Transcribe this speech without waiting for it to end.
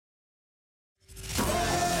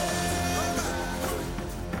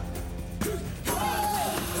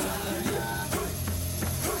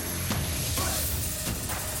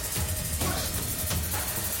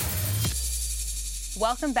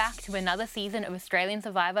Welcome back to another season of Australian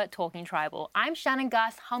Survivor Talking Tribal. I'm Shannon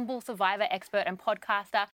Gus, humble Survivor expert and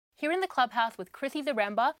podcaster, here in the clubhouse with Chrissy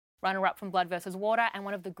Zaremba, runner-up from Blood vs. Water and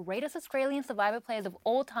one of the greatest Australian Survivor players of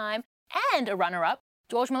all time, and a runner-up,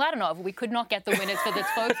 George Mladenov. We could not get the winners for this,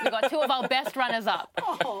 folks. We got two of our best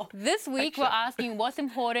runners-up. This week, we're asking what's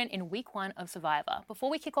important in week 1 of Survivor. Before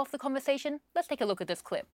we kick off the conversation, let's take a look at this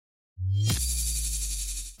clip.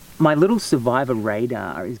 My little Survivor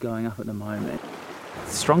radar is going up at the moment.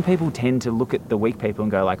 Strong people tend to look at the weak people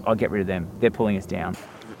and go like, I'll get rid of them. They're pulling us down.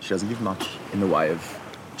 She doesn't give much in the way of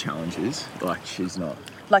challenges. She's not,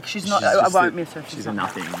 I won't miss her. She's a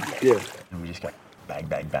nothing. Yeah. And we just go bang,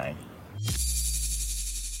 bang, bang.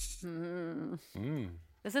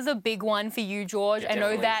 This is a big one for you, George. I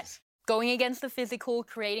know that is. going against the physical,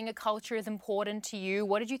 creating a culture is important to you.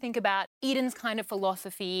 What did you think about Eden's kind of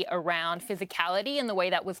philosophy around physicality and the way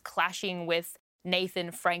that was clashing with Nathan,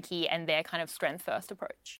 Frankie, and their kind of strength-first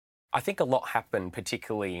approach? I think a lot happened,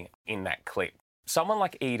 particularly in that clip. Someone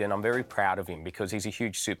like Eden, I'm very proud of him because he's a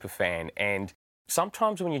huge super fan. And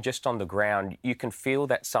sometimes when you're just on the ground, you can feel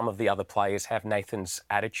that some of the other players have Nathan's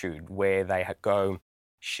attitude where they go,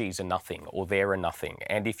 she's a nothing or they're a nothing.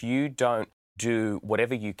 And if you don't do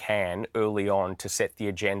whatever you can early on to set the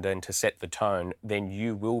agenda and to set the tone, then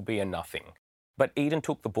you will be a nothing. But Eden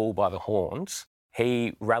took the bull by the horns.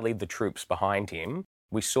 He rallied the troops behind him.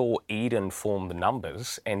 We saw Eden form the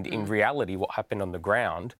numbers. And in reality, what happened on the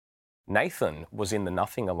ground, Nathan was in the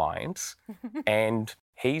Nothing Alliance and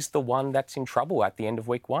he's the one that's in trouble at the end of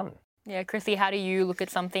week 1. Yeah, Chrissy, how do you look at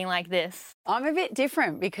something like this? I'm a bit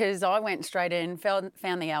different because I went straight in, found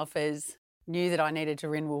the alphas, knew that I needed to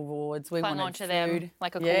win rewards. We Clung wanted onto food. them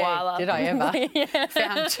like a koala. Did I ever? Yeah.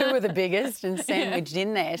 Found 2 of the biggest and sandwiched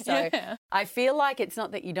in there. So Yeah. I feel like it's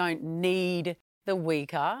not that you don't need the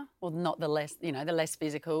weaker or not the less, the less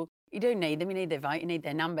physical. You do need them. You need their vote. You need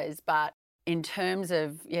their numbers. But in terms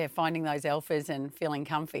of, finding those alphas and feeling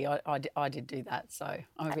comfy, I did do that. So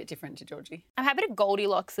I'm a bit different to Georgie. I'm happy to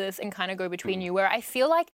Goldilocks this and kind of go between you, where I feel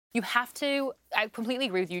like you have to, I completely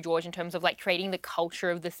agree with you, George, in terms of like creating the culture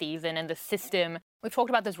of the season and the system. We've talked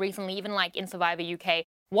about this recently, even like in Survivor UK.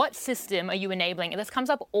 What system are you enabling? And this comes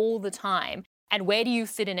up all the time. And where do you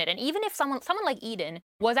sit in it? And even if someone like Eden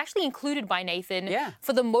was actually included by Nathan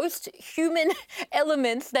for the most human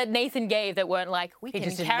elements that Nathan gave that weren't like, we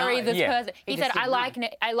can carry this person. He said, I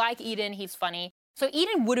like Eden, he's funny. So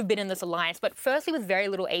Eden would have been in this alliance, but firstly with very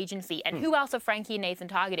little agency. And who else are Frankie and Nathan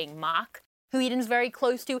targeting? Mark, who Eden's very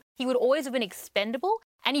close to. He would always have been expendable.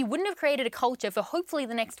 And he wouldn't have created a culture for hopefully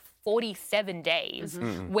the next 47 days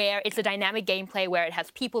where it's a dynamic gameplay where it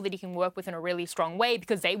has people that he can work with in a really strong way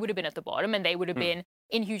because they would have been at the bottom and they would have been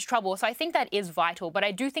in huge trouble. So I think that is vital. But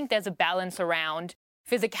I do think there's a balance around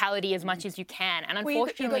physicality as much as you can. And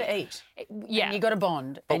unfortunately... You've got to eat. Yeah. And you've got to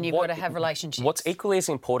bond. And you've got to have relationships. What's equally as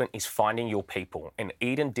important is finding your people. And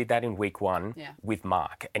Eden did that in week 1 with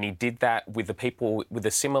Mark. And he did that with the people with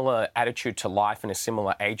a similar attitude to life and a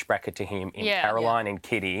similar age bracket to him in Caroline and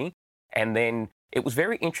Kitty. And then it was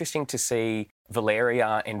very interesting to see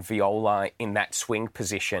Valeria and Viola in that swing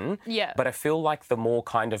position. Yeah. But I feel like the more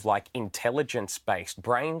kind of like intelligence-based,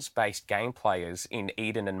 brains-based game players in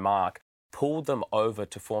Eden and Mark pulled them over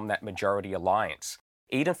to form that majority alliance.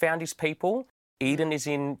 Eden found his people. Eden is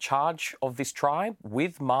in charge of this tribe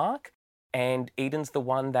with Mark. And Eden's the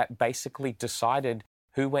one that basically decided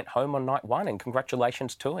who went home on night 1, and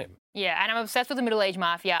congratulations to him. Yeah, and I'm obsessed with the middle-aged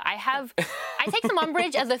mafia. I take some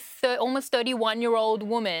umbrage as a almost 31-year-old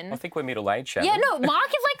woman. I think we're middle-aged, Shannon. Yeah, no, Mark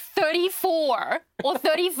is like 34 or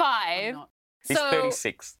 35. He's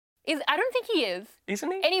 36. I don't think he is.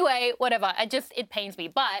 Isn't he? Anyway, whatever. It pains me.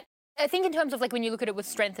 But I think in terms of like when you look at it with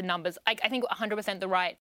strength and numbers, I think 100% the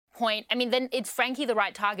right point. I mean, then it's Frankie the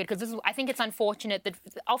right target because I think it's unfortunate that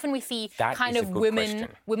often we see that kind of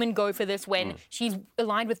women go for this when she's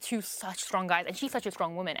aligned with 2 such strong guys and she's such a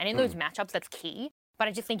strong woman. And in those matchups, that's key. But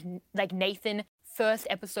I just think like Nathan, first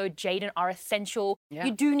episode, Jaden are essential. Yeah.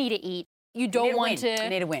 You do need to eat. You don't want to... You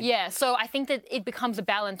need to win. Yeah, so I think that it becomes a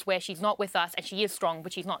balance where she's not with us and she is strong,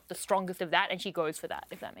 but she's not the strongest of that and she goes for that,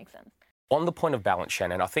 if that makes sense. On the point of balance,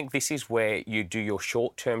 Shannon, I think this is where you do your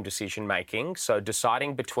short-term decision-making. So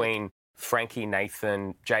deciding between Frankie,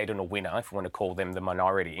 Nathan, Jaden or Winner, if you want to call them the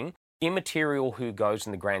minority, immaterial who goes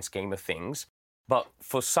in the grand scheme of things. But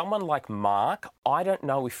for someone like Mark, I don't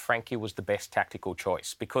know if Frankie was the best tactical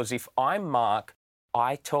choice because if I'm Mark,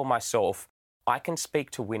 I tell myself I can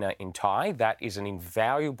speak to Winner in Thai. That is an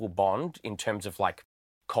invaluable bond in terms of like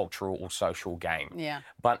cultural or social game. Yeah.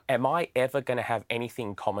 But am I ever going to have anything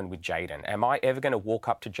in common with Jaden? Am I ever going to walk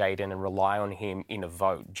up to Jaden and rely on him in a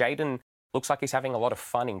vote? Jaden looks like he's having a lot of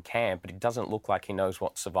fun in camp, but it doesn't look like he knows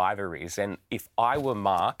what Survivor is. And if I were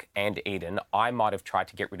Mark and Eden, I might have tried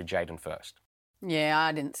to get rid of Jayden first. Yeah,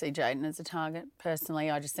 I didn't see Jayden as a target personally.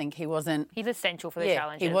 I just think he wasn't. He's essential for the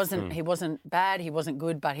challenges. He wasn't bad. He wasn't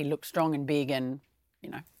good, but he looked strong and big, and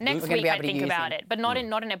next week I think about it, but not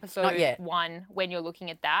in episode 1 when you're looking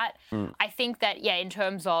at that. I think that in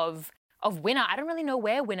terms of Winner, I don't really know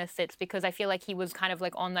where Winner sits because I feel like he was kind of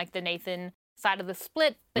like on like the Nathan side of the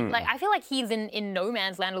split, but like I feel like he's in no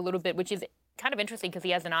man's land a little bit, which is kind of interesting because he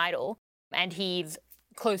has an idol and he's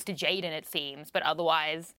close to Jayden it seems, but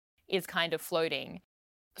otherwise is kind of floating.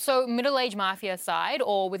 So middle-aged mafia side,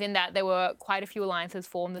 or within that, there were quite a few alliances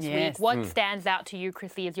formed this week. What stands out to you,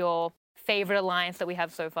 Chrissy, as your favourite alliance that we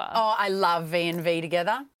have so far? Oh, I love V and V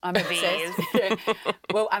together. I'm obsessed.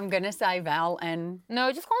 Well, I'm going to say Val and...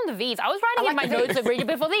 No, just call them the Vs. I was writing in my notes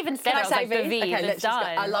before they even said it. I was like, the Vs, okay, it's done.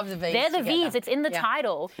 I love the Vs. They're the together. Vs. It's in the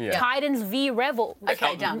title. Yeah. Titans v Rebel.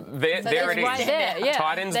 Okay, done. There it is. Right there, yeah.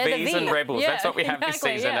 Titans, They're the Vs and Rebels. That's what we have this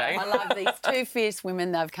season, eh? I love these two fierce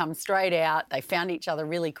women. They've come straight out. They found each other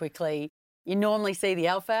really quickly. You normally see the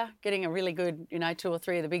alpha getting a really good, 2 or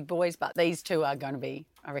 3 of the big boys, but these two are going to be,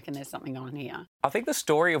 I reckon there's something on here. I think the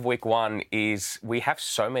story of week 1 is we have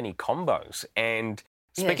so many combos. And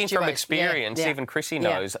speaking from experience, even Chrissy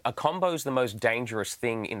knows, a combo is the most dangerous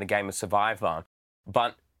thing in the game of Survivor,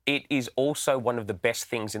 but it is also one of the best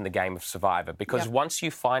things in the game of Survivor because once you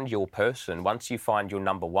find your person, once you find your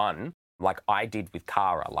number one, like I did with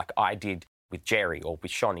Cara, like I did with Jerry or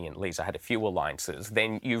with Shonnie and Liz, I had a few alliances,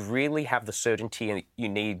 then you really have the certainty you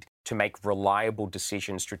need to make reliable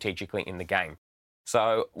decisions strategically in the game.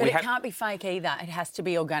 So but it can't be fake either. It has to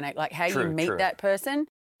be organic. Like how you meet that person,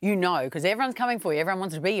 because everyone's coming for you. Everyone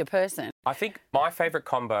wants to be your person. I think my favourite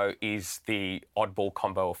combo is the oddball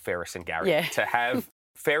combo of Ferris and Gary. Yeah. To have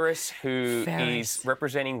Ferris, who is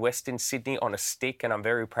representing Western Sydney on a stick, and I'm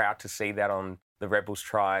very proud to see that on the Rebels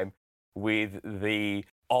tribe, with the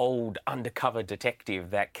old undercover detective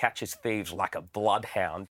that catches thieves like a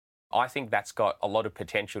bloodhound. I think that's got a lot of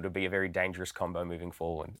potential to be a very dangerous combo moving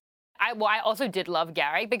forward. I also did love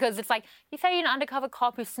Gary because it's like, you say you're an undercover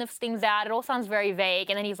cop who sniffs things out. It all sounds very vague.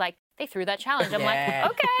 And then he's like, they threw that challenge. I'm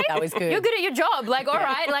like, okay. That was good. You're good at your job. Like, all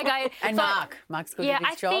right. And Mark's good at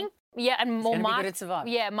his job. And more Mark. Good at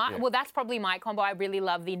Survivor. Mark. Well, that's probably my combo. I really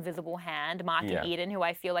love the Invisible Hand, Mark and Eden, who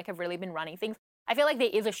I feel like have really been running things. I feel like there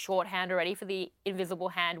is a shorthand already for the Invisible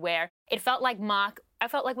Hand where it felt like Mark,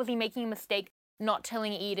 was he making a mistake not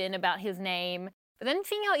telling Eden about his name? But then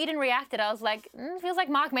seeing how Eden reacted, I was like, feels like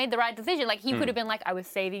Mark made the right decision. Like he could have been like, I was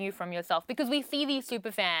saving you from yourself. Because we see these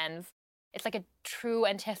super fans, it's like a true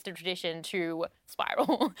and tested tradition to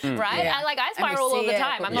spiral, right? Yeah. I spiral all the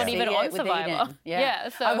time. I'm not even on Survivor.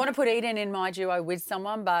 So I want to put Eden in my duo with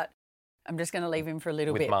someone, but I'm just going to leave him for a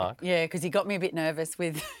little bit. With Mark? Yeah, because he got me a bit nervous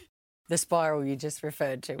with the spiral you just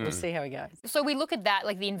referred to. We'll see how he goes. So we look at that,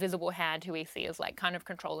 like the Invisible Hand, who we see as like kind of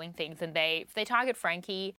controlling things, and they target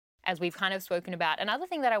Frankie, as we've kind of spoken about. Another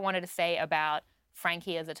thing that I wanted to say about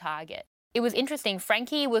Frankie as a target, it was interesting.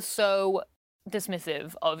 Frankie was so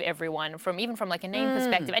dismissive of everyone even from like a name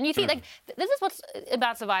perspective. And you see, like, this is what's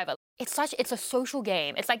about Survivor. It's a social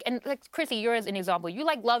game. It's like, and like Chrissy, you're as an example. You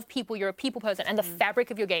like love people. You're a people person, and the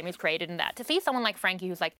fabric of your game is created in that. To see someone like Frankie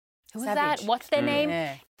who's like, who is that? What's their name?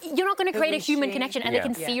 Yeah. You're not going to create a human connection, and they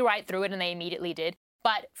can Yeah. see right through it, and they immediately did.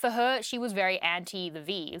 But for her, she was very anti the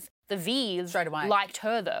Vs. The Vs Straight away. liked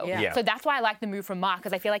her, though. Yeah. So that's why I like the move from Mark,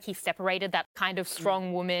 because I feel like he separated that kind of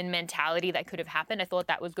strong woman mentality that could have happened. I thought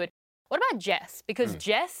that was good. What about Jess? Because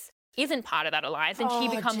Jess isn't part of that alliance, and she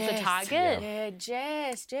becomes the target. Yeah,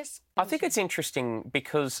 Jess. I think it's interesting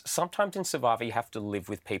because sometimes in Survivor you have to live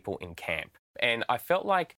with people in camp. And I felt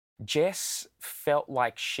like Jess felt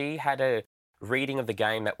like she had a reading of the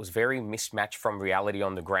game that was very mismatched from reality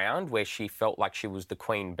on the ground, where she felt like she was the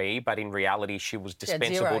queen bee, but in reality she was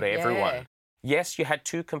dispensable to everyone. Yeah. Yes, you had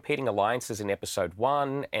 2 competing alliances in episode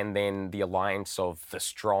 1, and then the alliance of the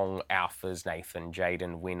strong alphas, Nathan,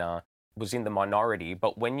 Jayden, Winner, was in the minority.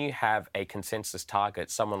 But when you have a consensus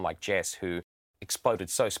target, someone like Jess, who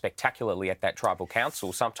exploded so spectacularly at that tribal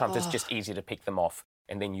council, sometimes it's just easy to pick them off,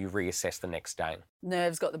 and then you reassess the next day.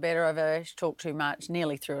 Nerves got the better of her. She talked too much,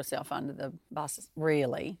 nearly threw herself under the bus,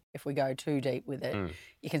 really, if we go too deep with it.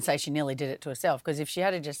 You can say she nearly did it to herself, because if she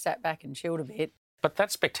had just sat back and chilled a bit. But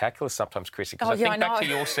that's spectacular sometimes, Chrissy, because I think back to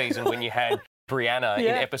your season when you had Brianna in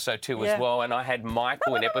episode 2 as well, and I had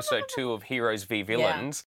Michael in episode 2 of Heroes v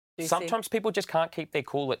Villains. Sometimes people just can't keep their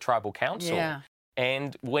cool at tribal council. Yeah.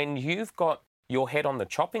 And when you've got your head on the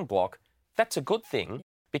chopping block, that's a good thing,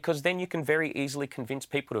 because then you can very easily convince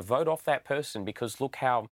people to vote off that person, because look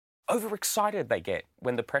how overexcited they get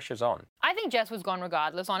when the pressure's on. I think Jess was gone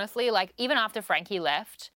regardless, honestly. Like, even after Frankie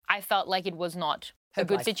left, I felt like it was not a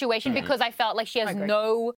good situation because I felt like she has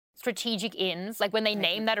no strategic ins. Like, when they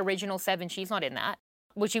named that original 7, she's not in that.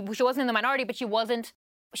 Well, she wasn't in the minority, but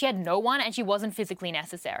she had no one and she wasn't physically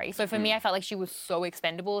necessary. So for me, I felt like she was so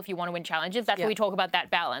expendable if you want to win challenges. That's why we talk about that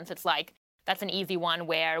balance. It's like, that's an easy one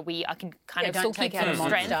where we can kind of still keep some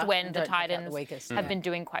strength when the Titans have been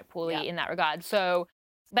doing quite poorly in that regard. So,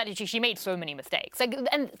 but she made so many mistakes. Like,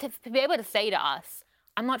 and to be able to say to us,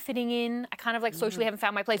 I'm not fitting in, I kind of like socially haven't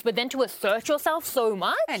found my place, but then to assert yourself so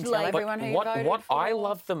much. And tell like, everyone who you voted what for. I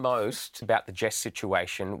loved the most about the Jess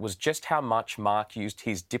situation was just how much Mark used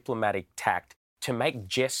his diplomatic tact to make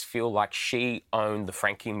Jess feel like she owned the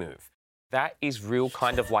Frankie move. That is real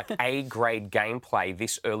kind of like A-grade gameplay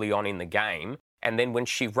this early on in the game. And then when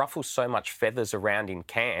she ruffles so much feathers around in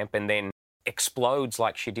camp and then explodes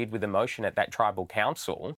like she did with emotion at that tribal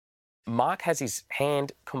council, Mark has his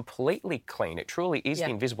hand completely clean. It truly is the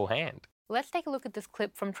invisible hand. let's take a look at this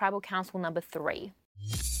clip from Tribal Council number 3.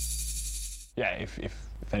 Yeah, if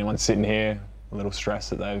anyone's sitting here a little stressed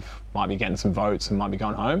that they might be getting some votes and might be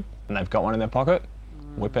going home and they've got one in their pocket,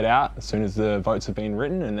 whip it out as soon as the votes have been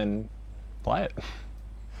written and then play it.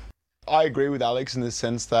 I agree with Alex in the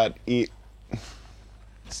sense that it's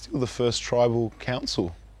still the first tribal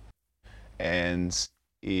council. And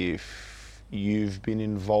if you've been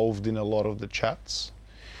involved in a lot of the chats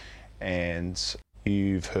and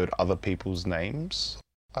you've heard other people's names,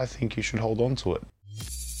 I think you should hold on to it.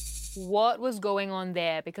 What was going on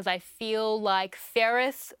there? Because I feel like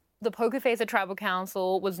Ferris, the poker face at Tribal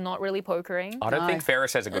Council, was not really pokering. I don't think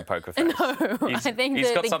Ferris has a good poker face. No, I think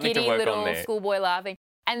he's got the something giddy to work little on there. schoolboy laughing.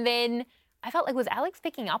 And then I felt like, was Alex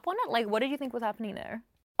picking up on it? Like, what did you think was happening there?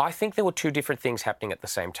 I think there were two different things happening at the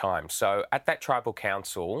same time. So at that Tribal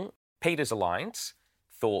Council, Peter's Alliance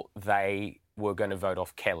thought they were going to vote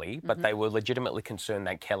off Kelly, but they were legitimately concerned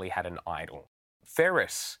that Kelly had an idol.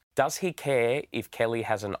 Ferris, does he care if Kelly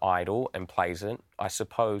has an idol and plays it? I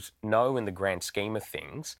suppose no in the grand scheme of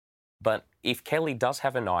things. But if Kelly does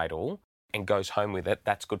have an idol and goes home with it,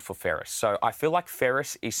 that's good for Ferris. So I feel like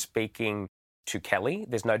Ferris is speaking to Kelly.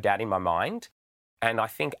 There's no doubt in my mind. And I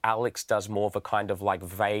think Alex does more of a kind of like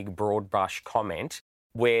vague, broad brush comment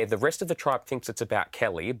where the rest of the tribe thinks it's about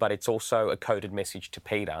Kelly, but it's also a coded message to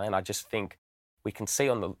Peter. And I just think we can see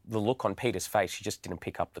on the look on Peter's face, he just didn't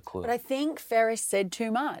pick up the clue. But I think Ferris said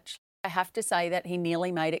too much. I have to say that he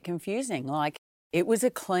nearly made it confusing. Like, it was a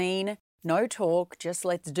clean, no talk, just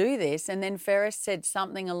let's do this. And then Ferris said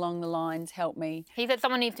something along the lines, help me. He said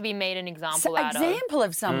someone needs to be made an example out of. Example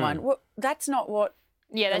of someone. Well, that's not what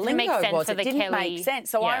Yeah, that the doesn't make lingo sense was. for the It didn't Kelly. make sense.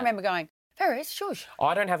 So I Yeah. remember going, Ferris, shush.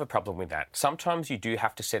 I don't have a problem with that. Sometimes you do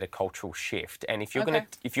have to set a cultural shift. And if you're going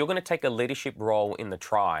to take a leadership role in the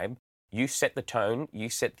tribe, you set the tone, you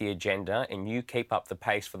set the agenda, and you keep up the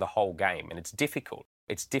pace for the whole game. And it's difficult.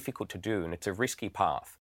 It's difficult to do, and it's a risky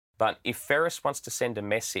path. But if Ferris wants to send a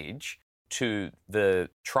message to the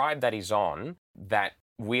tribe that he's on, that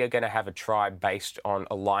we are going to have a tribe based on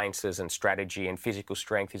alliances and strategy and physical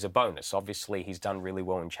strength is a bonus. Obviously, he's done really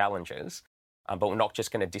well in challenges, but we're not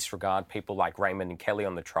just going to disregard people like Raymond and Kelly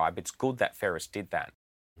on the tribe. It's good that Ferris did that.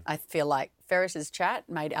 I feel like Ferris's chat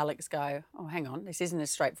made Alex go, oh, hang on, this isn't as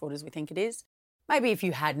straightforward as we think it is. Maybe if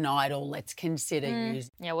you had an idol, let's consider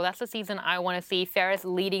using. Yeah, well, that's the season I want to see. Ferris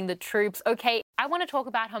leading the troops. Okay, I want to talk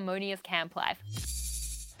about harmonious camp life.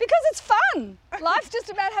 Because it's fun. Life's just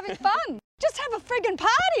about having fun. Just have a friggin'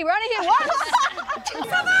 party. We're only here once.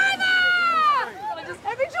 Survivor!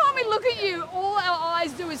 Every time we look at you, all our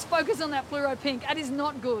eyes do is focus on that fluoro pink. That is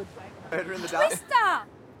not good. Twister!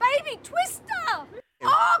 Baby, Twister!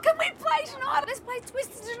 Oh, can we play tonight? Let's play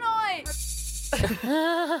Twister tonight.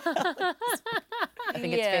 I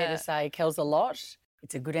think it's fair to say Kel's a lot.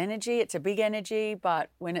 It's a good energy, it's a big energy, but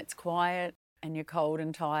when it's quiet and you're cold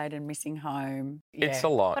and tired and missing home, It's a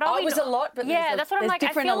lot. But are we it was a lot, but yeah, that's what I'm there's like. I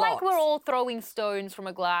different feel like lots. we're all throwing stones from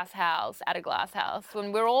a glass house at a glass house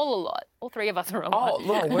when we're all a lot. All three of us are a lot. Oh,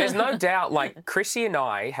 look, there's no doubt, like, Chrissy and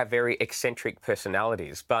I have very eccentric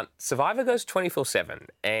personalities, but Survivor goes 24/7.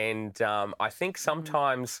 And I think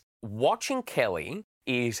sometimes watching Kelly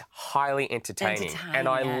is highly entertaining. And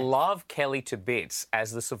I love Kelly to bits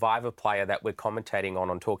as the Survivor player that we're commentating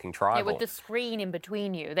on Talking Tribal. Yeah, with the screen in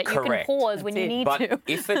between you that you Correct. can pause when you need But to.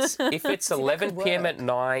 if it's 11 p.m. at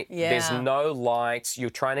night, there's no lights, you're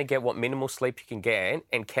trying to get what minimal sleep you can get,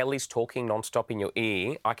 and Kelly's talking nonstop in your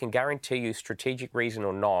ear, I can guarantee you, strategic reason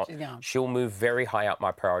or not, she'll move very high up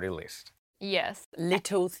my priority list. Yes.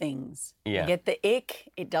 Little things. Yeah. You get the ick,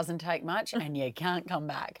 it doesn't take much, and you can't come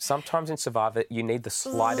back. Sometimes in Survivor, you need the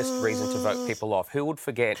slightest reason to vote people off. Who would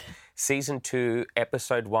forget Season 2,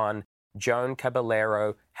 Episode 1, Joan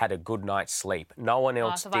Caballero had a good night's sleep. No one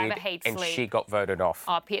else Survivor did, hates and sleep. she got voted off.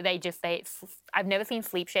 I've never seen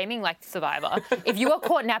sleep shaming like Survivor. If you are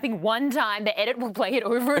caught napping one time, the edit will play it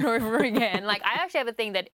over and over again. Like, I actually have a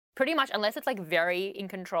thing that pretty much, unless it's like very in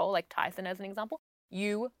control, like Tyson as an example,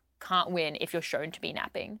 you can't win if you're shown to be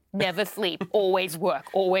napping. Never sleep, always work,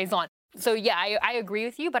 always on. So yeah, I agree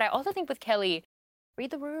with you, but I also think with Kelly,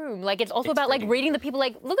 read the room. Like, it's also about like reading the people.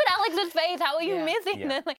 Like, look at Alex's face. How are you missing? Yeah.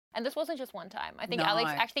 Then, like, and this wasn't just one time. I think No.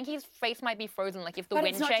 I think his face might be frozen. Like if the But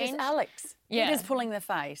wind it's not changed. just Alex. Yeah. Peter's pulling the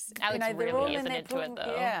face. Alex they're really all in isn't there into it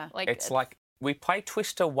though. Yeah. Like It's like, we play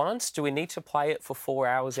Twister once. Do we need to play it for 4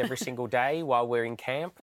 hours every single day while we're in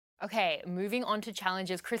camp? Okay, moving on to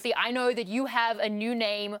challenges. Chrissy, I know that you have a new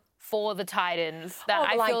name for the Titans that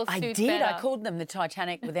I feel I suits did. better. I called them the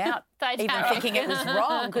Titanic without even Titanic. thinking it was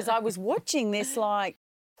wrong because I was watching this like,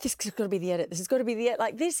 this has got to be the edit. This has got to be the edit.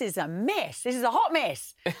 Like, this is a mess. This is a hot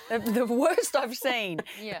mess. The worst I've seen.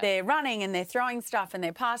 Yeah. They're running and they're throwing stuff and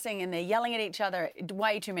they're passing and they're yelling at each other.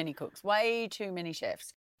 Way too many cooks. Way too many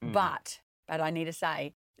chefs. But I need to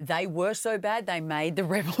say, they were so bad, they made the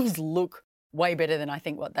Rebels look way better than I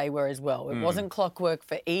think what they were as well. It wasn't clockwork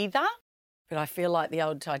for either, but I feel like the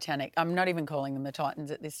old Titanic. I'm not even calling them the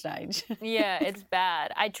Titans at this stage. Yeah, it's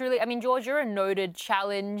bad. I mean, George, you're a noted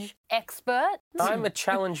challenge expert. I'm a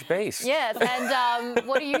challenge beast. Yes, and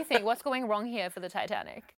what do you think? What's going wrong here for the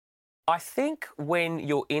Titanic? I think when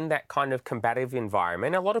you're in that kind of combative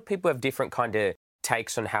environment, a lot of people have different kind of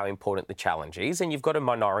takes on how important the challenge is, and you've got a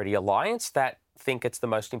minority alliance that think it's the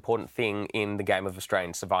most important thing in the game of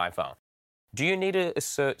Australian Survivor. Do you need to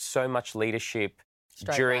assert so much leadership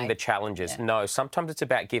during the challenges? Yeah. No, sometimes it's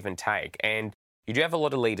about give and take. And you do have a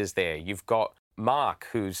lot of leaders there. You've got Mark,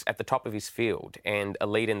 who's at the top of his field and a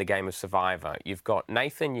lead in the game of Survivor. You've got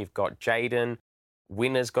Nathan, you've got Jaden.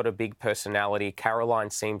 Winner's got a big personality. Caroline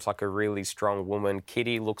seems like a really strong woman.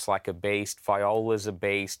 Kitty looks like a beast. Viola's a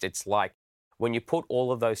beast. It's like when you put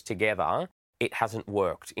all of those together, it hasn't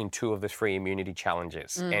worked in 2 of the 3 immunity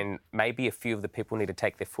challenges. And maybe a few of the people need to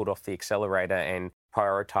take their foot off the accelerator and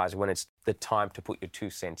prioritise when it's the time to put your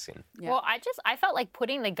 2 cents in. Yeah. Well, I felt like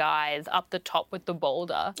putting the guys up the top with the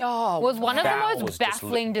boulder Oh, was one of the that most was just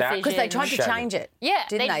baffling that- decisions. because they tried to Shame. change it. Yeah,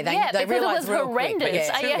 didn't they? Yeah, They because it realised was real quick, but horrendous.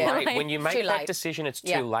 yeah, Too yeah. late. When you make Too that late. decision, it's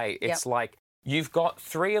Yeah. too late. It's Yep. like you've got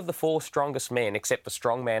 3 of the 4 strongest men, except the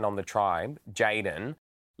strong man on the tribe, Jaden,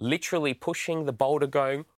 literally pushing the boulder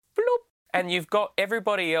going, bloop, and you've got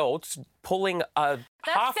everybody else pulling a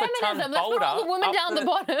half a ton feminism. Let's put boulder all the women up down the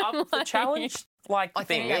bottom. up the Like- challenge like I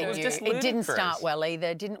thing. think It was just it didn't ludicrous. start well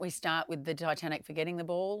either. Didn't we start with the Titanic forgetting the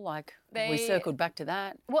ball? Like, we They- circled back to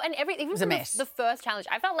that. Well, and even was a from mess. the first challenge,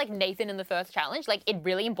 I felt like Nathan in the first challenge, like it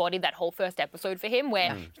really embodied that whole first episode for him,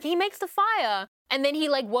 where he makes the fire and then he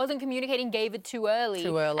like wasn't communicating, gave it too early.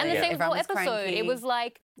 Too early, And the yeah. same with the whole Everyone was episode. cranky. It was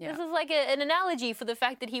like Yeah. this is like an analogy for the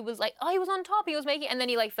fact that he was like, oh, he was on top, he was making, and then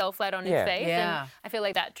he like fell flat on his Yeah. face. Yeah. And I feel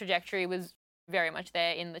like that trajectory was very much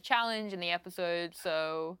there in the challenge, in the episode.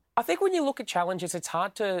 So I think when you look at challenges, it's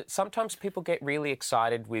hard to. Sometimes people get really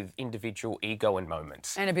excited with individual ego in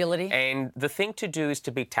moments. And ability. And the thing to do is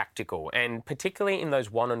to be tactical. And particularly in those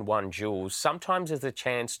one-on-one duels, sometimes there's a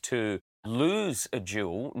chance to lose a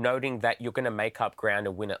duel, noting that you're going to make up ground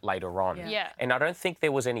and win it later on. Yeah. And I don't think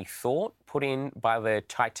there was any thought put in by the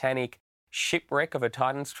Titanic shipwreck of a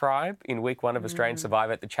Titans tribe in week 1 of Australian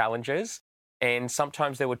Survivor at the challenges. And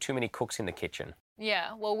sometimes there were too many cooks in the kitchen.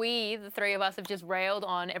 yeah, well, we, the 3 of us, have just railed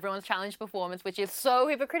on everyone's challenge performance, which is so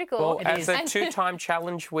hypocritical. Well, as a And- 2-time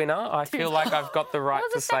challenge winner, I feel like I've got the right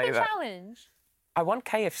What to was the say second that. challenge? I won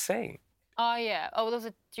KFC. Oh yeah. Oh, there was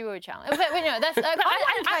a duo challenge. But no, that's won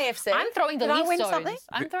KFC. I'm throwing the Did I least win zones. something?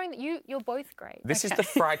 I'm throwing you're both great. This is the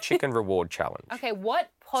fried chicken reward challenge. Okay, what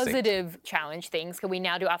positive challenge things can we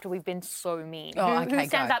now do after we've been so mean? Oh, who okay,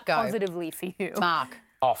 stands go, out go. positively for you? Mark.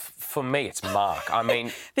 Oh, for me, it's Mark. I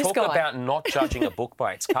mean, This talk guy. about not judging a book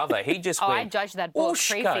by its cover. He just Oh, I went judged that book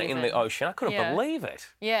 "Ooshka" pre-season. in the ocean. I couldn't Yeah. believe it.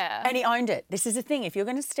 Yeah. And he owned it. This is the thing. If you're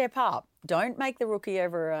going to step up, don't make the rookie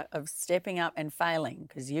over of stepping up and failing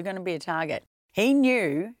because you're going to be a target. He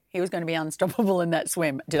knew he was going to be unstoppable in that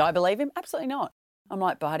swim. Did I believe him? Absolutely not. I'm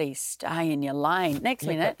like, buddy, stay in your lane. Next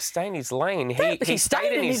minute. Stay in his lane. but He he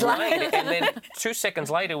stayed in his lane, and then 2 seconds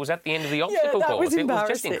later was at the end of the obstacle that course. was It was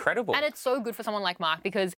just embarrassing. incredible. And it's so good for someone like Mark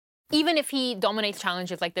because even if he dominates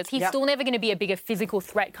challenges like this, he's Yep. still never going to be a bigger physical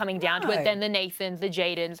threat coming down to No. it than the Nathans, the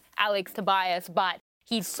Jadens, Alex, Tobias, but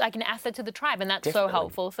he's like an asset to the tribe, and that's so Definitely.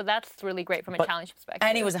 helpful. So that's really great from a challenge perspective.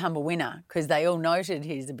 And he was a humble winner because they all noted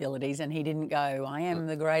his abilities, and he didn't go, "I am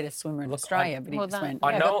the greatest swimmer in Australia," but he well just done. went.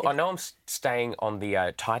 I "Yeah, know. got I know. I'm staying on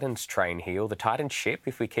the Titans train here, or the Titans ship,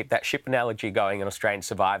 if we keep that ship analogy going in Australian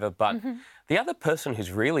Survivor. But the other person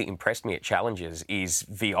who's really impressed me at challenges is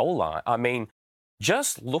Viola. I mean,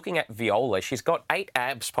 just looking at Viola, she's got 8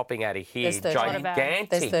 abs popping out of here, There's 13. There's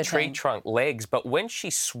gigantic 13. tree trunk legs. But when she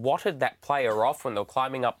swatted that player off when they were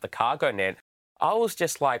climbing up the cargo net, I was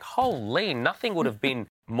just like, holy, nothing would have been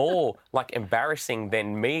more like embarrassing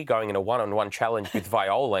than me going in a one-on-one challenge with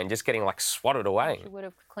Viola and just getting like swatted away. She would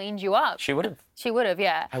have cleaned you up. She would have. She would have,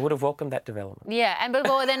 yeah. I would have welcomed that development. Yeah, and but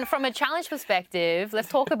well, then from a challenge perspective, let's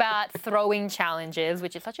talk about throwing challenges,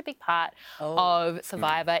 which is such a big part of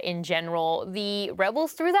Survivor in general. The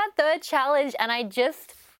Rebels threw that 3rd challenge, and I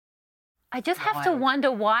just have to wonder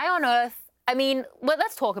why on earth. I mean, well,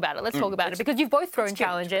 let's talk about it. Let's talk about it because you've both thrown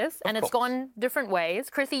challenges and it's gone different ways.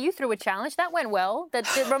 Chrissy, you threw a challenge that went well. That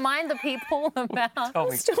did remind the people about.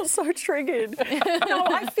 I'm still so triggered. No,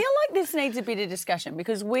 I feel like this needs a bit of discussion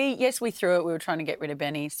because we threw it. We were trying to get rid of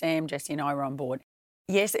Benny. Sam, Jesse and I were on board.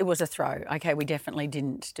 Yes, it was a throw. Okay, we definitely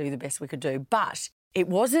didn't do the best we could do. But it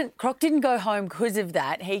wasn't, Croc didn't go home because of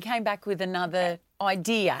that. He came back with another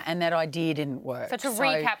idea and that idea didn't work. So to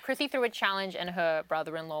recap, Chrissy threw a challenge and her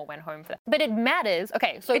brother-in-law went home for that. But it matters.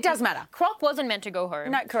 Okay, so it does matter. Croc wasn't meant to go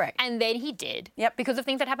home. No, correct. And then he did. Yep. Because of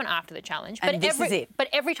things that happened after the challenge. And this is it. But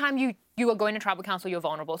every time you are going to tribal council, you're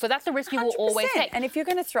vulnerable. So that's the risk you will always 100%. take. And if you're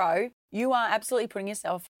going to throw, you are absolutely putting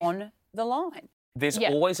yourself on the line. There's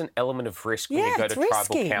always an element of risk when you go to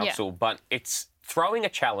tribal council, but it's throwing a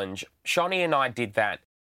challenge. Shani and I did that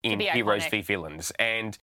in Heroes v Villains,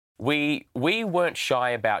 and we weren't shy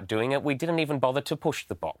about doing it. We didn't even bother to push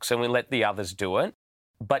the box, and we let the others do it.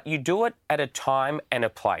 But you do it at a time and a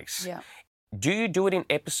place. Yeah. Do you do it in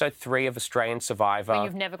episode 3 of Australian Survivor? When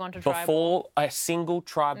you've never gone to tribal. Before a single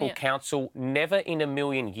tribal council, never in a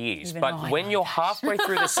million years. But when you're halfway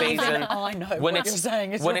through the season, I know when what you're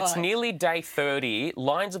saying is when right. it's nearly day 30,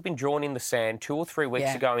 lines have been drawn in the sand 2 or 3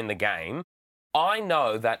 weeks ago in the game. I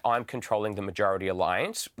know that I'm controlling the majority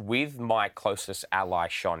alliance with my closest ally,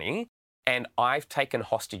 Shani, and I've taken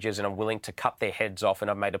hostages and I'm willing to cut their heads off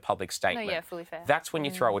and I've made a public statement. No, yeah, fully fair. That's when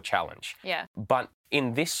you throw a challenge. Yeah. But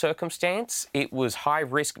in this circumstance, it was high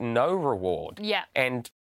risk, no reward. Yeah. And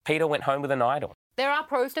Peter went home with an idol. There are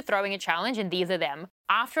pros to throwing a challenge, and these are them.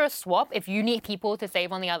 After a swap, if you need people to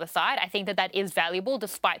save on the other side, I think that is valuable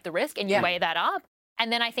despite the risk, and you weigh that up.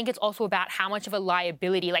 And then I think it's also about how much of a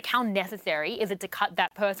liability, like how necessary is it to cut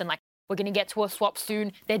that person? Like, we're going to get to a swap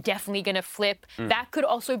soon. They're definitely going to flip. That could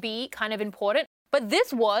also be kind of important. But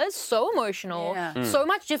this was so emotional, so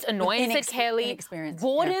much just annoyance at Kelly,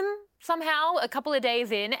 boredom somehow a couple of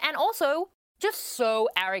days in, and also just so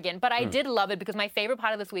arrogant. But I did love it because my favorite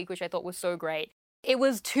part of this week, which I thought was so great, it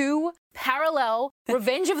was 2 parallel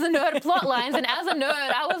Revenge of the Nerd plot lines. And as a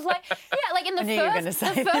nerd, I was like, like in the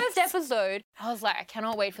first episode, I was like, I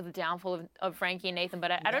cannot wait for the downfall of Frankie and Nathan,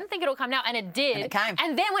 but I don't think it'll come now. And it did. And it came.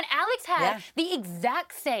 And then when Alex had the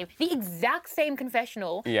exact same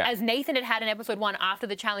confessional as Nathan had in episode 1 after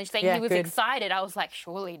the challenge, saying he was excited, I was like,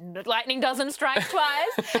 surely lightning doesn't strike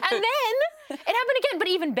twice. And then it happened again, but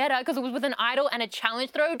even better because it was with an idol and a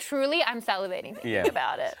challenge throw. Truly, I'm salivating thinking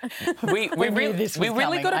about it. We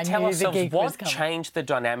really got to tell ourselves what changed the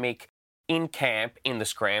dynamic in camp in the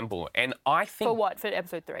scramble. And I think... For what? For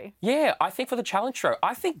episode 3? Yeah, I think for the challenge throw.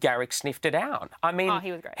 I think Garrick sniffed it out. I mean,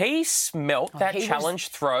 he was great. He smelt that challenge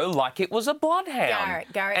throw like it was a bloodhound.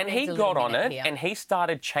 Garrick and he got on it and he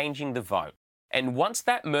started changing the vote. And once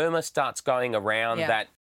that murmur starts going around that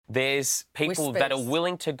there's people that are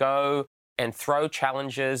willing to go and throw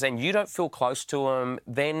challenges and you don't feel close to them,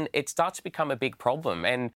 then it starts to become a big problem.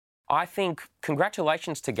 And I think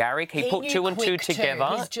congratulations to Garrick. He put 2 and 2 together.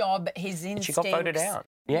 His job, his instincts. She got voted out.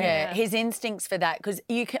 Yeah, his instincts for that, because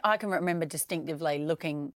I can remember distinctively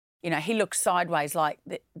looking, he looked sideways like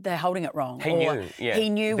they're holding it wrong. He knew, He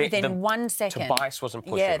knew within 1 second. Tobias wasn't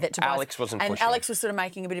pushing. Yeah, that Tobias, Alex wasn't pushing. And Alex was sort of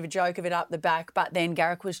making a bit of a joke of it up the back, but then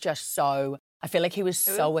Garrick was just so, I feel like he was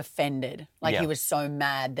so offended. Like he was so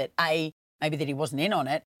mad that A, maybe that he wasn't in on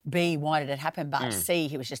it, B, why did it happen? But C,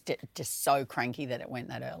 he was just so cranky that it went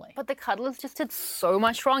that early. But the cuddlers just did so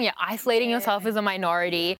much wrong. You're isolating yourself as a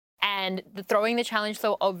minority and throwing the challenge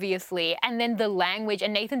so obviously. And then the language,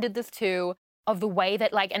 and Nathan did this too, of the way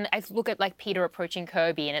that and I look at Peter approaching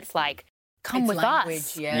Kirby and it's like, come with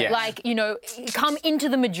us. Like, come into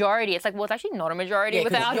the majority. It's like, well, it's actually not a majority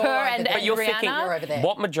without her and But you're Brianna. thinking, You're over there.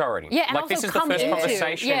 what majority? Yeah, and this also is the come first into.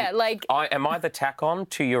 conversation. Yeah, am I the tack-on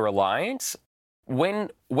to your alliance?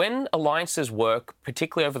 when alliances work,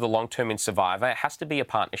 particularly over the long term in Survivor, it has to be a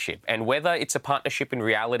partnership. And whether it's a partnership in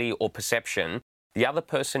reality or perception, the other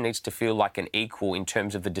person needs to feel like an equal in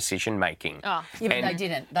terms of the decision making. Yeah, but they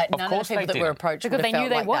didn't. None of the course people they that were didn't. approached Because would they have knew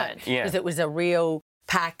felt they like weren't. that. Yeah. Because it was a real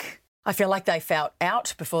pack. I feel like they felt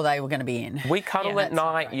out before they were going to be in. We cuddle Yeah, at that's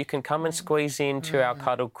not night. great. You can come and squeeze into our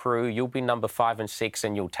cuddle crew. You'll be number 5 and 6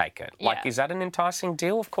 and you'll take it. Like, Yeah. is that an enticing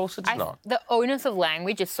deal? Of course it's not. The onus of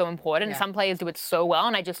language is so important. Yeah. Some players do it so well,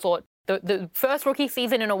 and I just thought the first rookie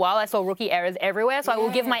season in a while, I saw rookie errors everywhere. So I will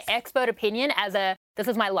give my expert opinion as this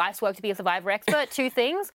is my life's work to be a Survivor expert. 2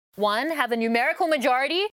 things. 1, have a numerical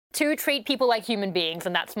majority. 2, treat people like human beings,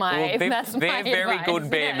 and that's my Well, that's they're my very advice. good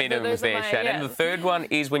bare Yeah, so minimums those are there, my- Shannon. yeah. The third one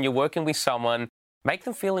is when you're working with someone, make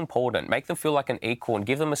them feel important, make them feel like an equal and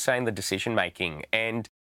give them a say in the decision making. And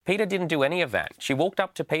Peter didn't do any of that. She walked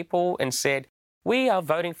up to people and said, we are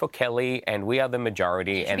voting for Kelly and we are the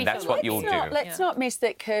majority and be that's so what you'll do. Let's not miss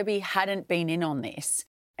that Kirby hadn't been in on this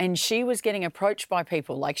and she was getting approached by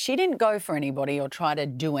people. Like, she didn't go for anybody or try to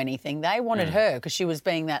do anything. They wanted her because she was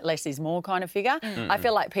being that less is more kind of figure. I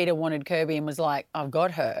feel like Peter wanted Kirby and was like, I've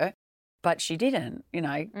got her, but she didn't, you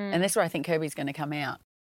know. And that's where I think Kirby's going to come out.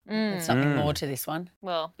 There's something more to this one.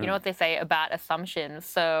 Well, you know what they say about assumptions.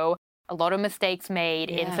 So a lot of mistakes made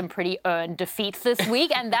in some pretty earned defeats this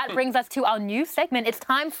week. And that brings us to our new segment. It's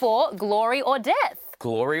time for Glory or Death.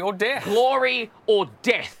 Glory or death? Glory or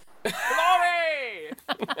death? Glory!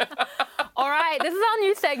 All right, this is our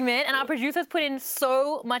new segment, and our producers put in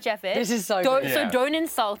so much effort. This is so don't, good. So Yeah. don't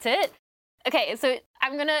insult it. Okay, so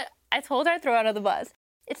I told her I'd throw it under the bus.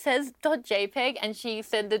 It says .jpeg, and she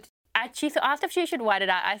said that, she asked if she should white it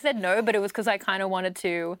out. I said no, but it was because I kind of wanted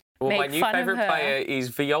to Well, make my new fun favourite of her. player is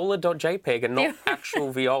viola.jpg and not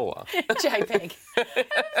actual viola. JPEG.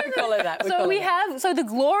 We call it that. So so the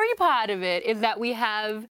glory part of it is that we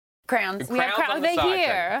have crowns. we have Crowns on the they're side,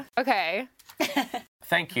 here. Okay.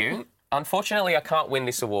 Thank you. Unfortunately, I can't win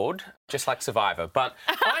this award, just like Survivor, but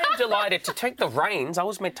I am delighted to take the reins. I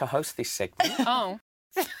was meant to host this segment, Oh.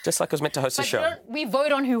 just like I was meant to host the But show. we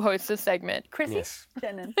vote on who hosts this segment. Chrissy? Yes.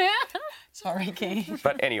 Sorry, King.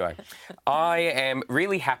 But anyway, I am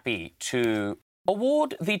really happy to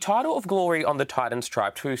award the title of Glory on the Titans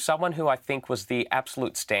Tribe to someone who I think was the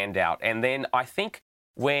absolute standout. And then I think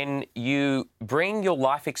when you bring your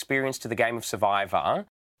life experience to the game of Survivor,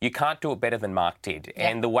 you can't do it better than Mark did. Yeah.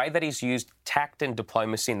 And the way that he's used tact and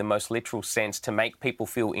diplomacy in the most literal sense to make people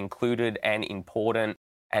feel included and important,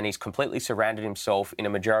 and he's completely surrounded himself in a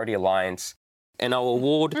majority alliance. And I'll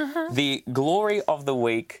award the Glory of the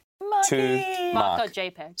Week to Mark.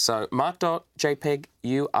 Mark.jpg. So, Mark.jpg,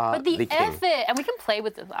 you are But the king. effort, and we can play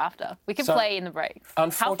with this after. We can So, play in the breaks. How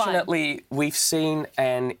fun. Unfortunately, we've seen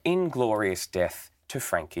an inglorious death to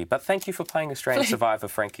Frankie. But thank you for playing Australian Survivor,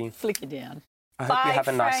 Frankie. Flick it down. I hope you have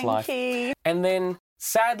a nice life. Frankie. And then,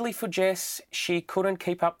 sadly for Jess, she couldn't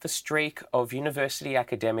keep up the streak of university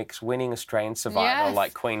academics winning Australian Survivor Yes.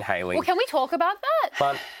 like Queen Hayley. Well, can we talk about that?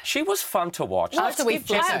 But she was fun to watch. After Let's we give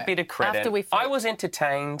Jess flip a bit of credit. After we flip. I was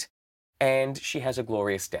entertained, and she has a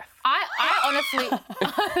glorious death. I honestly,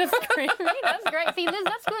 screaming, that's great. See, Liz,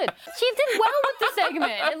 that's good. She did well with the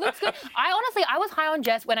segment. It looks good. I was high on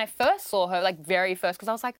Jess when I first saw her, like very first, because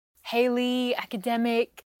I was like, Hayley,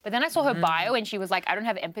 academic. But then I saw her bio and she was like, I don't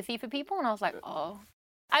have empathy for people. And I was like, oh.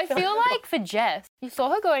 I feel like for Jess, you saw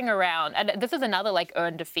her going around, and this is another like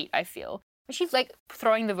earned defeat, I feel. She's like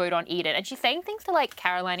throwing the vote on Eden, and she's saying things to like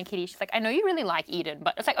Caroline and Kitty. She's like, I know you really like Eden,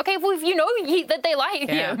 but it's like, okay, well, if you know that they like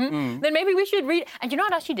him, then maybe we should read. And you know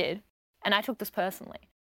what else she did? And I took this personally.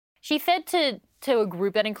 She said to a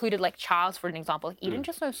group that included like Charles, for an example, like, Eden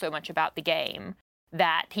just knows so much about the game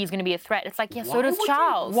that he's going to be a threat. It's like, yeah, so does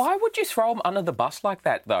Charles. Why would you throw him under the bus like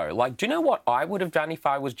that, though? Like, do you know what I would have done if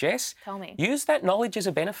I was Jess? Tell me. Use that knowledge as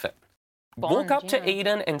a benefit. Walk Bond, up to yeah.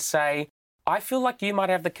 Eden and say, I feel like you might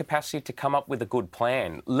have the capacity to come up with a good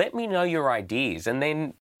plan. Let me know your ideas. And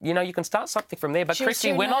then, you know, you can start something from there. But, She was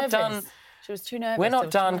Christy, too we're not nervous. done. She was too nervous. We're There not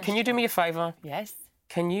was too done. much. Can you do me a favour? Yes.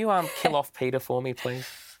 Can you kill off Peter for me, please?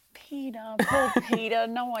 Peter, poor Peter,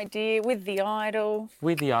 no idea, with the idol.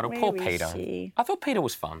 With the idol. Poor Where is Peter. she? I thought Peter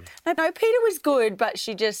was fun. No, Peter was good, but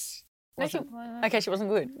she just No, she- Okay, she wasn't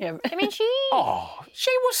good. Yeah. I mean, she. Oh,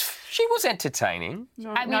 she was entertaining.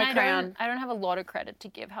 I mean, no I crown. don't have a lot of creddet to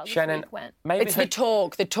give how this Shannon, week went. maybe It's her- the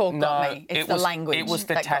talk. The talk got No, me. It's it the was, language. It was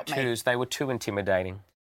the that got me. tattoos. They were too intimidating.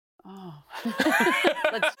 Oh.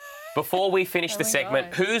 Before we finish the my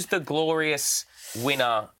segment, God. who's the glorious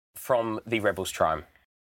winner from the Rebels tribe?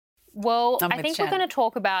 Well, I'm I with think we're Shannon. going to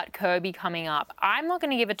talk about Kirby coming up. I'm not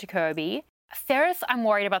going to give it to Kirby. Ferris, I'm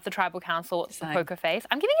worried about the tribal council, the Same. poker face.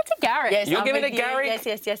 I'm giving it to Garrett. Yes, You're I'm giving with it you. Gary?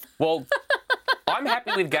 Yes. Well, I'm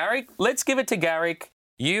happy with Garrick. Let's give it to Garrick.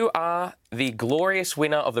 You are the glorious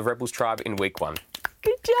winner of the Rebels Tribe in week 1.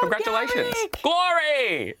 Good job, Congratulations. Garrick.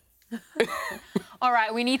 Glory! All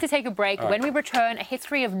right, we need to take a break. When we return, a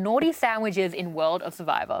history of naughty sandwiches in World of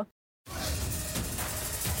Survivor.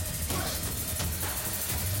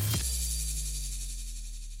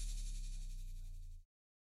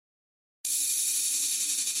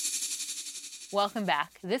 Welcome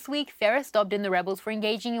back. This week, Ferris stopped in the Rebels for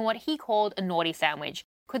engaging in what he called a naughty sandwich.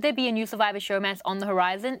 Could there be a new Survivor showmance on the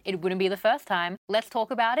horizon? It wouldn't be the first time. Let's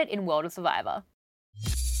talk about it in World of Survivor.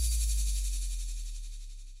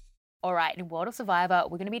 All right, in World of Survivor,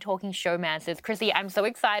 we're going to be talking showmances. Chrissy, I'm so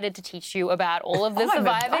excited to teach you about all of the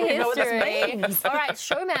Survivor history. All right,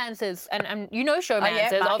 showmances, and you know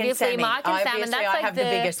showmances. Mark obviously, and Mark and Sam, and that's like the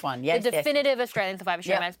biggest one. Yes, the definitive Australian Survivor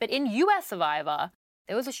Yep. showmance. But in US Survivor,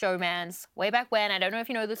 there was a showmance way back when. I don't know if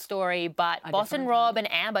you know the story, but Boston Rob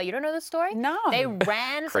and Amber, you don't know the story? No. They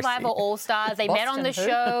ran Survivor All-Stars. They met on the Boston who?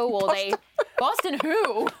 show, or they Boston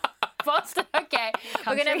who? Boston. Okay,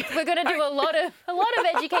 we're gonna do a lot of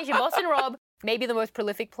education. Boston Rob, maybe the most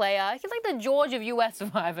prolific player. He's like the George of US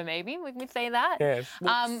Survivor. Maybe we can say that. Yes.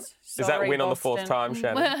 Does that win on the 4th time,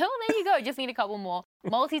 Shannon? Well, there you go. Just need a couple more.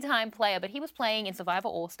 Multi-time player, but he was playing in Survivor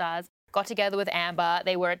All-Stars. Got together with Amber.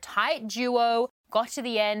 They were a tight duo. Got to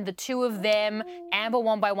the end, the two of them. Amber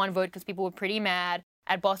won by 1 vote because people were pretty mad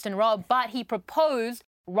at Boston Rob, but he proposed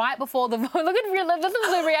right before the vote. Look at this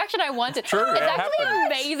is the reaction I wanted. True, it's it actually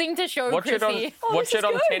happened. amazing to show Watch Chrissy. it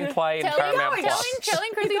on 10 Play and Paramount Plus. Telling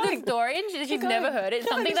Chrissy the story, and she's never heard it. It's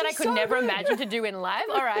something that I could never imagine to do in life.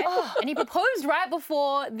 All right. And he proposed right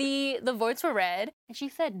before the votes were read, and she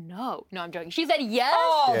said no. No, I'm joking. She said yes.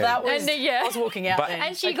 Oh, that was. And, yeah. I was walking out then.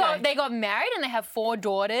 And they got married, and they have 4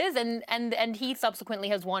 daughters, and he subsequently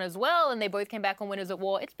has one as well, and they both came back on Winners at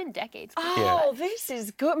War. It's been decades. Oh, this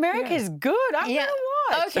is good. America's good. I'm going to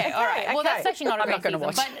watch. Okay, all right. Well, that's actually not a great season.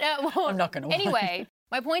 Watch. But, I'm not going to watch. Anyway,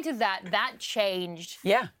 my point is that changed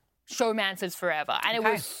Yeah. showmances forever. And it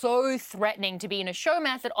was so threatening to be in a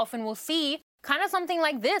showmance that often we'll see kind of something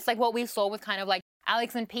like this, like what we saw with kind of like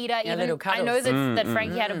Alex and Peter. Yeah, even little I know cuddles. that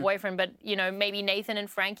Frankie had a boyfriend, but, you know, maybe Nathan and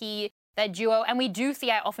Frankie, that duo. And we do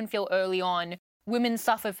see, I often feel early on, women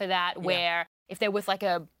suffer for that, where if they're with like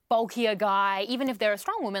a bulkier guy, even if they're a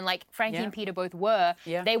strong woman, like Frankie and Peter both were,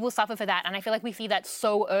 they will suffer for that. And I feel like we see that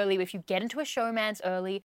so early. If you get into a showmance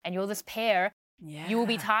early and you're this pair, you will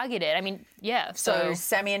be targeted. I mean, So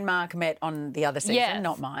Sammy and Mark met on the other season,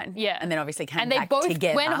 not mine. Yeah. And then obviously came and they back both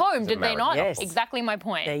together. went home, did they not? Yes. Exactly my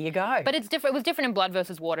point. There you go. But it's different. It was different in Blood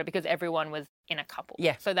versus Water because everyone was in a couple.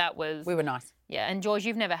 Yeah. So that was. We were nice. Yeah. And George,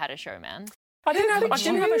 you've never had a showman. I didn't have a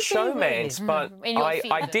showmance, but In your I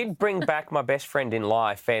season. did bring back my best friend in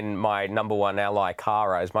life and my number 1 ally,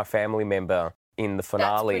 Cara, as my family member in the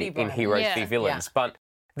finale pretty in brave. Heroes v Villains. But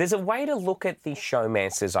there's a way to look at the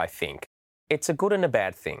showmances, I think. It's a good and a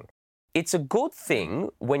bad thing. It's a good thing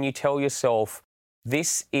when you tell yourself,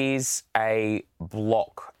 this is a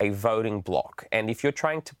block, a voting block. And if you're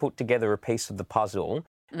trying to put together a piece of the puzzle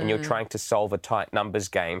and you're trying to solve a tight numbers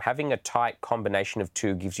game, having a tight combination of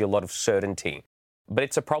 2 gives you a lot of certainty. But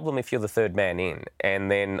it's a problem if you're the 3rd man in. And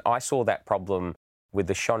then I saw that problem with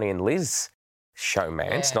the Shonnie and Liz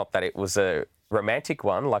showmance. Not that it was a romantic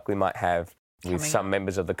one like we might have with some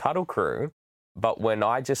members of the Cuddle Crew. But when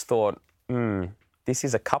I just thought, this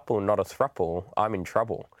is a couple, not a throuple, I'm in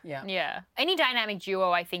trouble. Yeah. Any dynamic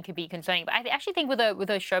duo, I think, could be concerning. But I actually think with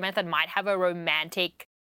a showmance that might have a romantic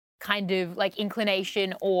kind of like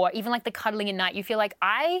inclination, or even like the cuddling at night, you feel like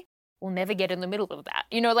I will never get in the middle of that.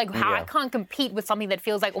 You know, like how I can't compete with something that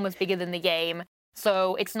feels like almost bigger than the game.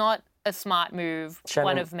 So it's not a smart move. Shannon,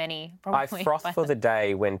 one of many, probably. I froth for the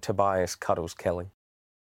day when Tobias cuddles Kelly.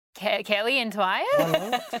 Kelly and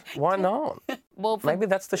Tobias? Why not? Well, maybe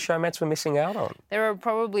that's the showmance we're missing out on. There are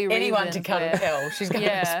probably reasons. Anyone to cuddle Kel, she's going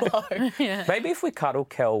to explode. Maybe if we cuddle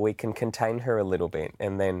Kel, we can contain her a little bit,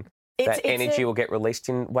 and then that energy will get released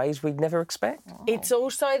in ways we'd never expect. It's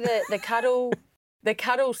also the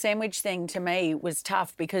cuddle sandwich thing to me was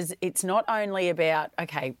tough because it's not only about,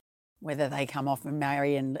 okay, whether they come off and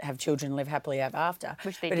marry and have children, live happily ever after.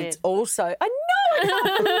 Which they but did. It's also, I know,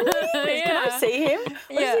 can I see him?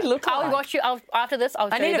 What does he look like? I'll watch you, after this, I'll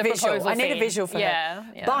show you the proposal I need a scene. visual for Yeah.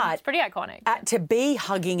 But it's pretty iconic. To be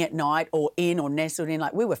hugging at night or nestled in,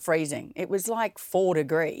 like we were freezing. It was like 4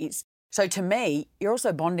 degrees. So to me, you're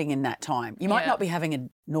also bonding in that time. You might not be having a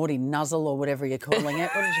naughty nuzzle or whatever you're calling it.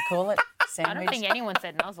 What did you call it? Sandwich? I don't think anyone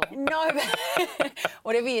said nuzzle. No, but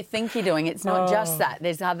whatever you think you're doing, it's not just that.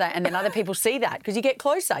 There's other, and then other people see that because you get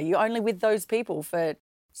closer. You're only with those people for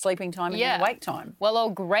sleeping time and your wake time. Well,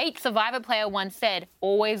 a great Survivor player once said,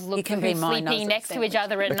 always look for who's sleeping next to each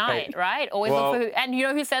other at night, right? Always look for who... And you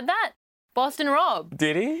know who said that? Boston Rob.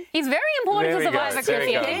 Did he? He's very important for Survivor,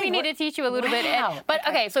 Chrissy. I go. think we need to teach you a little bit. But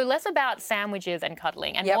okay, so less about sandwiches and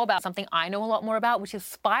cuddling and more about something I know a lot more about, which is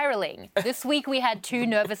spiraling. This week we had 2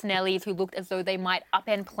 nervous Nellies who looked as though they might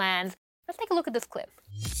upend plans. Let's take a look at this clip.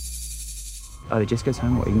 Either Jess goes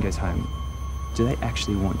home or Eden goes home. Do they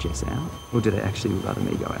actually want Jess out? Or do they actually rather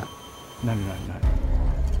me go out? No.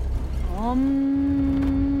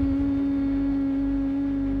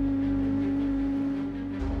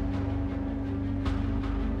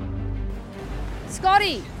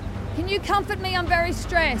 Scotty, can you comfort me? I'm very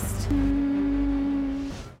stressed.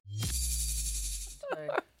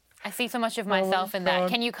 I see so much of myself in that.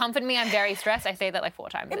 Can you comfort me? I'm very stressed. I say that like 4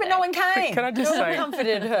 times a day. But no one came. Can I just say,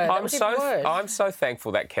 comforted her. I'm so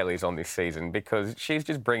thankful that Kelly's on this season because she's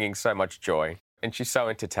just bringing so much joy and she's so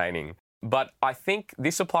entertaining. But I think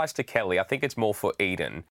this applies to Kelly. I think it's more for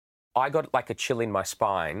Eden. I got like a chill in my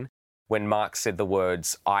spine when Mark said the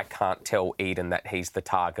words, I can't tell Eden that he's the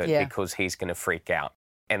target because he's going to freak out.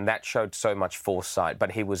 And that showed so much foresight,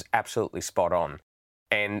 but he was absolutely spot on.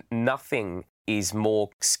 And nothing is more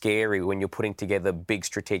scary when you're putting together big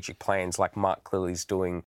strategic plans like Mark clearly's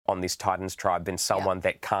doing on this Titans tribe than someone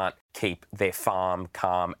that can't keep their farm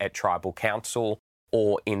calm at tribal council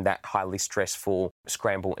or in that highly stressful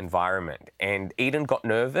scramble environment. And Eden got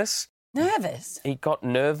nervous. Nervous? He got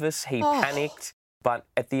nervous, he panicked, but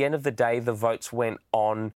at the end of the day, the votes went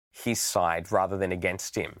on his side rather than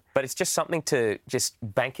against him. But it's just something to just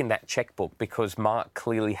bank in that checkbook because Mark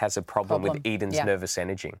clearly has a problem. With Eden's nervous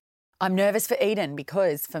energy. I'm nervous for Eden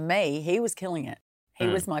because, for me, he was killing it. He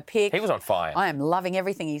was my pick. He was on fire. I am loving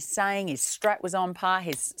everything he's saying. His strat was on par.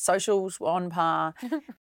 His socials were on par.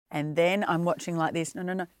 And then I'm watching like this.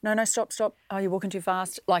 No, stop. Oh, you're walking too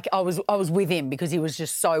fast. Like I was with him because he was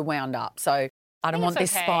just so wound up. So I don't want this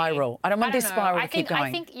spiral. I don't want this spiral to keep going.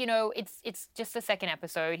 I think, it's just the second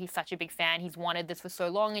episode. He's such a big fan. He's wanted this for so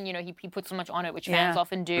long and, he puts so much on it, which fans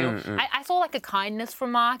often do. I saw like a kindness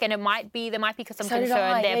from Mark and there might be some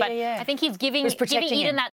concern there, but I think he's giving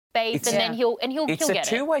Eden that space and then he'll get it. It's a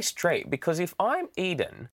two-way street because if I'm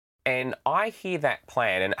Eden and I hear that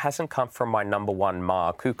plan and it hasn't come from my number one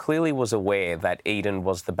Mark, who clearly was aware that Eden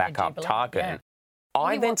was the backup target,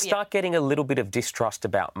 I then start getting a little bit of distrust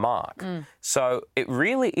about Mark. So it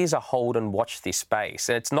really is a hold and watch this space.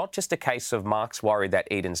 And it's not just a case of Mark's worried that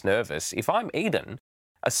Eden's nervous. If I'm Eden,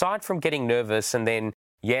 aside from getting nervous and then,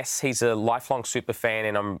 yes, he's a lifelong super fan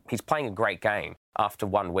and he's playing a great game after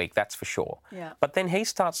 1 week, that's for sure. Yeah. But then he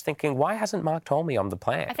starts thinking, why hasn't Mark told me I'm the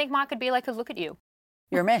plan? I think Mark could be like, 'cause look at you.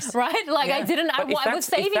 You're a mess. Right? Like, I was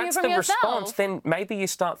saving you from yourself. If that's the response, then maybe you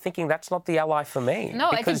start thinking that's not the ally for me. No,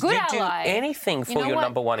 it's a good ally. Because you do anything for your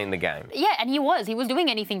number one in the game. Yeah, and he was doing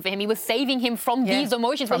anything for him. He was saving him from these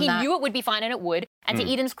emotions, but he knew it would be fine and it would. And to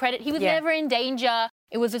Eden's credit, he was never in danger.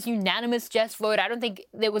 It was this unanimous Jess vote. I don't think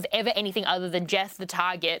there was ever anything other than Jess the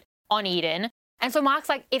target on Eden. And so Mark's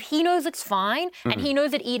like, if he knows it's fine and he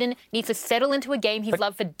knows that Eden needs to settle into a game he's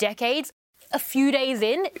loved for decades, a few days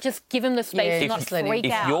in, just give him the space to not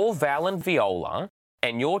freak out. If you're Val and Viola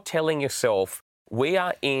and you're telling yourself, we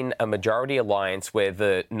are in a majority alliance where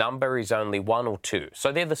the number is only 1 or 2,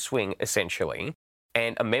 so they're the swing essentially,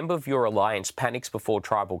 and a member of your alliance panics before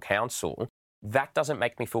tribal council, that doesn't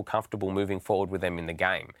make me feel comfortable moving forward with them in the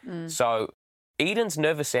game. So Eden's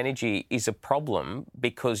nervous energy is a problem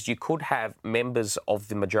because you could have members of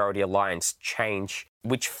the majority alliance change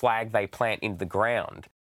which flag they plant in the ground.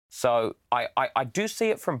 So I do see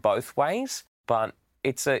it from both ways, but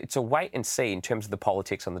it's a wait and see in terms of the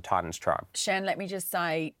politics on the Titans tribe. Shan, let me just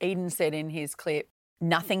say, Eden said in his clip,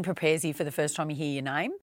 nothing prepares you for the first time you hear your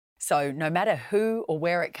name. So no matter who or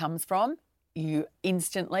where it comes from,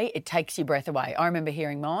 it takes your breath away. I remember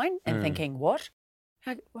hearing mine and thinking, what?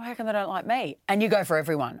 How come they don't like me? And you go for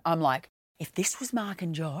everyone. I'm like, if this was Mark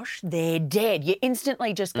and Josh, they're dead. You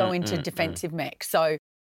instantly just go into defensive mech. So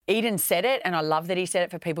Eden said it, and I love that he said it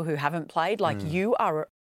for people who haven't played. Like,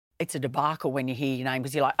 it's a debacle when you hear your name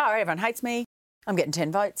because you're like, oh, everyone hates me. I'm getting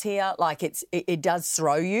 10 votes here. Like, it does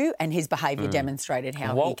throw you, and his behaviour demonstrated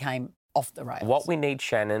how he came off the rails. What we need,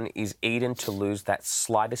 Shannon, is Eden to lose that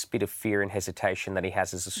slightest bit of fear and hesitation that he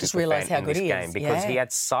has as a super fan in this game because he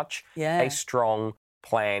had such a strong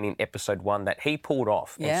plan in episode 1 that he pulled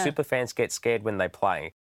off, and super fans get scared when they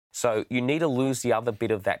play. So you need to lose the other bit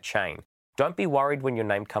of that chain. Don't be worried when your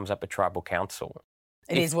name comes up at tribal council.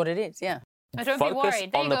 It is what it is, Don't be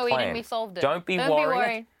worried. There you go, Eden, we solved it. Don't be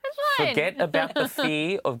worried. And fine. Forget about the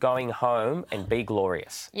fear of going home and be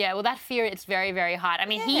glorious. Yeah, well, that fear, it's very, very hard. I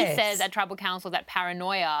mean, he Yes. says at Tribal Council that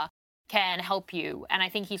paranoia can help you. And I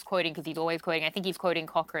think he's quoting, because he's always quoting, I think he's quoting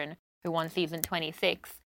Cochrane, who won season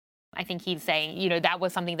 26. I think he's saying, you know, that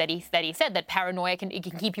was something that he said, that paranoia can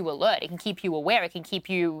keep you alert, it can keep you aware, it can keep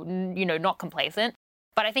you, you know, not complacent.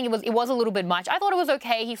 But I think it was a little bit much. I thought it was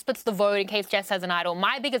okay. He splits the vote in case Jess has an idol.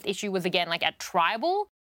 My biggest issue was, again, like at Tribal,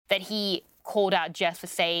 that he called out Jess for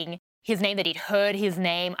saying his name, that he'd heard his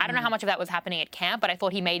name. I don't know how much of that was happening at camp, but I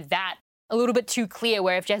thought he made that a little bit too clear,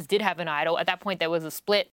 where if Jess did have an idol, at that point there was a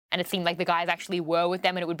split and it seemed like the guys actually were with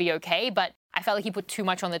them and it would be okay. But I felt like he put too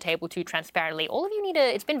much on the table too transparently. All of you need to,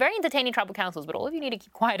 it's been very entertaining Tribal Councils, but all of you need to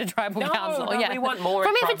keep quiet at Tribal Council. No, we want more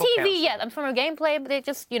From at it for Tribal TV, Council. yeah. From a gameplay, but they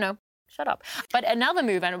just, you know, shut up. But another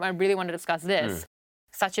move, and I really want to discuss this,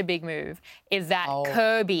 such a big move, is that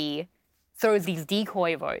Kirby throws these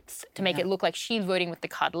decoy votes to make it look like she's voting with the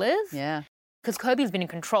cuddlers. Yeah. Because Kirby's been in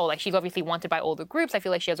control. Like, she's obviously wanted by all the groups. I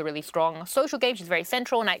feel like she has a really strong social game. She's very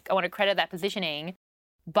central, and I want to credit that positioning.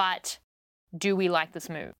 But do we like this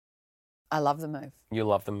move? I love the move. You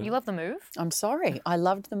love the move? You love the move? I'm sorry. I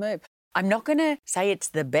loved the move. I'm not going to say it's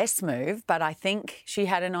the best move, but I think she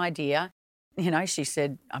had an idea. You know, she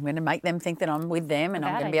said, I'm going to make them think that I'm with them and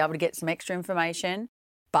I'm going to be able to get some extra information.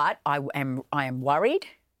 But I am worried,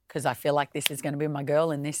 because I feel like this is going to be my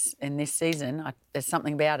girl in this season. There's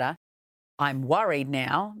something about her. I'm worried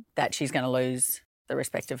now that she's going to lose the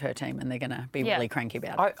respect of her team and they're going to be really cranky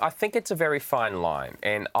about it. I think it's a very fine line,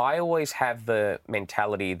 and I always have the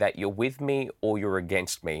mentality that you're with me or you're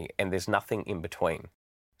against me, and there's nothing in between.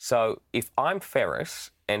 So if I'm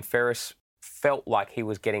Ferris, and Ferris felt like he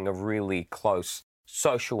was getting a really close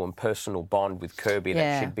social and personal bond with Kirby,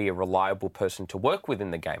 that should be a reliable person to work with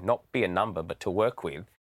in the game, not be a number, but to work with.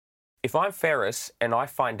 If I'm Ferris and I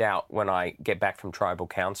find out when I get back from Tribal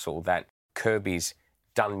Council that Kirby's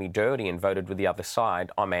done me dirty and voted with the other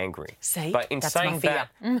side, I'm angry. See, but in that's saying my fear.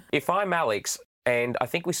 that, if I'm Alex, and I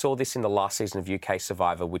think we saw this in the last season of UK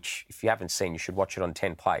Survivor, which if you haven't seen, you should watch it on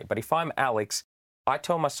 10 Play. But if I'm Alex, I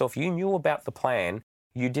tell myself, you knew about the plan,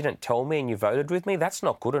 you didn't tell me and you voted with me, that's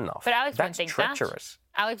not good enough. But Alex won't that's think treacherous.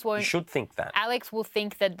 that. Alex won't. You should think that. Alex will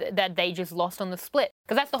think that they just lost on the split,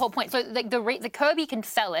 because that's the whole point. So the Kirby can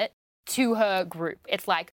sell it to her group. It's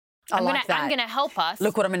like, I'm gonna help us.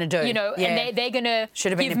 Look what I'm gonna do. You know, and they're gonna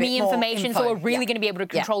give me information, so we're really gonna be able to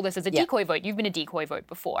control this as a decoy vote. You've been a decoy vote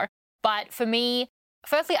before. But for me,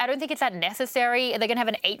 firstly, I don't think it's that necessary. They're gonna have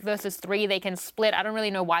an 8 versus 3. They can split. I don't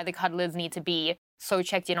really know why the cuddlers need to be so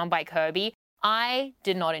checked in on by Kirby. I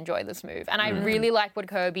did not enjoy this move, and I really like what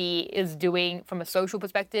Kirby is doing from a social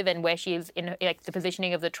perspective and where she is in like the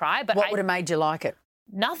positioning of the tribe. But what would have made you like it?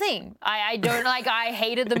 Nothing. I don't like. I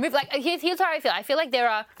hated the move. Like here's how I feel. I feel like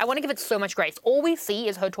I want to give it so much grace. All we see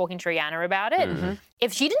is her talking to Rihanna about it.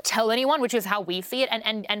 If she didn't tell anyone, which is how we see it,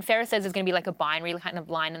 and Ferris says there's going to be like a binary kind of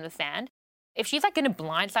line in the sand. If she's like going to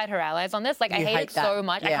blindside her allies on this, like I hate it so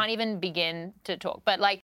much. I can't even begin to talk. But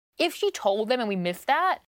like, if she told them and we missed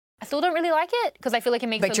that, I still don't really like it, because I feel like it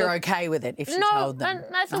makes. But you're okay with it if she told them.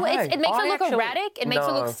 No, it makes her look erratic. It makes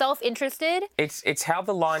her look self-interested. It's how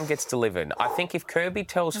the line gets delivered. I think if Kirby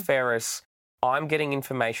tells Ferris, I'm getting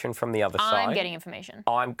information from the other side. I'm getting information.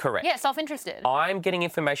 I'm correct. Yeah, self-interested. I'm getting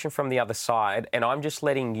information from the other side, and I'm just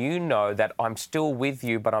letting you know that I'm still with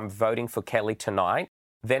you, but I'm voting for Kelly tonight.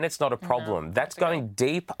 Then it's not a problem. That's going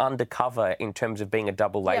deep undercover in terms of being a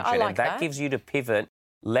double agent, and that gives you to pivot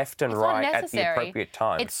left and right at the appropriate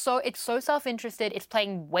time. It's so self-interested. It's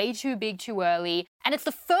playing way too big too early, and it's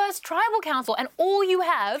the first Tribal Council, and all you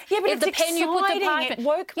have is the pen you put the parchment. It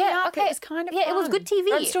woke me up. Okay. It was kind of it was good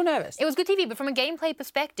TV. I'm still nervous. It was good TV, but from a gameplay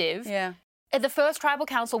perspective, at the first Tribal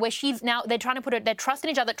Council, where they're trying to put their trust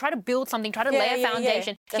in each other, try to build something, try to lay a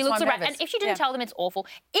foundation. She looks around, and if she didn't tell them, it's awful.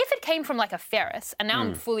 If it came from like a Ferris, and now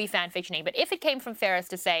I'm fully fan fictioning, but if it came from Ferris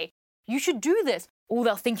to say, you should do this, oh,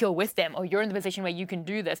 they'll think you're with them, or you're in the position where you can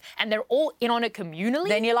do this, and they're all in on it communally.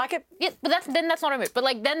 Then you like it? Yeah, but that's not a move. But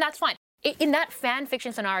like, then that's fine. In that fan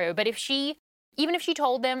fiction scenario, but even if she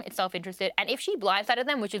told them, it's self-interested, and if she blindsided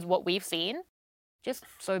them, which is what we've seen, just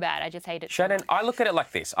so bad. I just hate it. Shannon, I look at it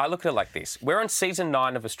like this. We're on season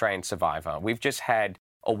 9 of Australian Survivor. We've just had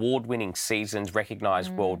award-winning seasons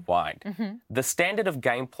recognised worldwide. The standard of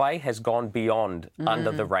gameplay has gone beyond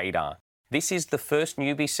under the radar. This is the first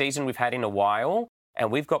newbie season we've had in a while,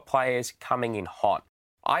 and we've got players coming in hot.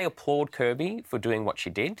 I applaud Kirby for doing what she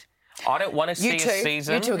did. I don't want to see a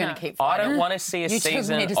season. You two are going to keep I fighting. don't want to see a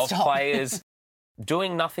season of players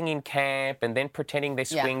doing nothing in camp and then pretending they're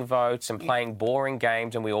swing votes and playing boring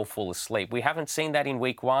games and we all fall asleep. We haven't seen that in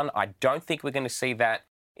week 1. I don't think we're going to see that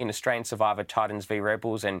in Australian Survivor Titans v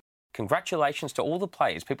Rebels, and congratulations to all the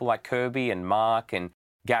players, people like Kirby and Mark and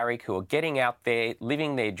Garrick, who are getting out there,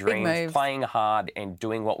 living their dreams, playing hard and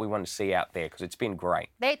doing what we want to see out there, because it's been great.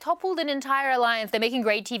 They toppled an entire alliance. They're making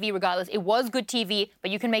great TV regardless. It was good TV,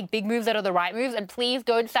 but you can make big moves that are the right moves, and please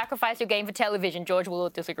don't sacrifice your game for television. George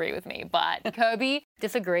will disagree with me, but Kirby,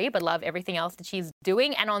 disagree, but love everything else that she's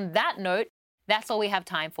doing. And on that note, that's all we have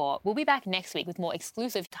time for. We'll be back next week with more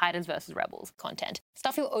exclusive Titans vs Rebels content.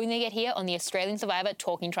 Stuff you'll only get here on the Australian Survivor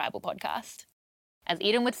Talking Tribal podcast. As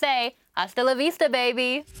Eden would say, hasta la vista,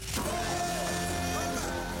 baby.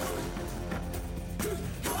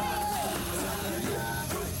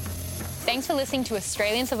 Thanks for listening to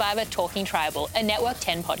Australian Survivor Talking Tribal, a Network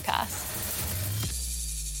 10 podcast.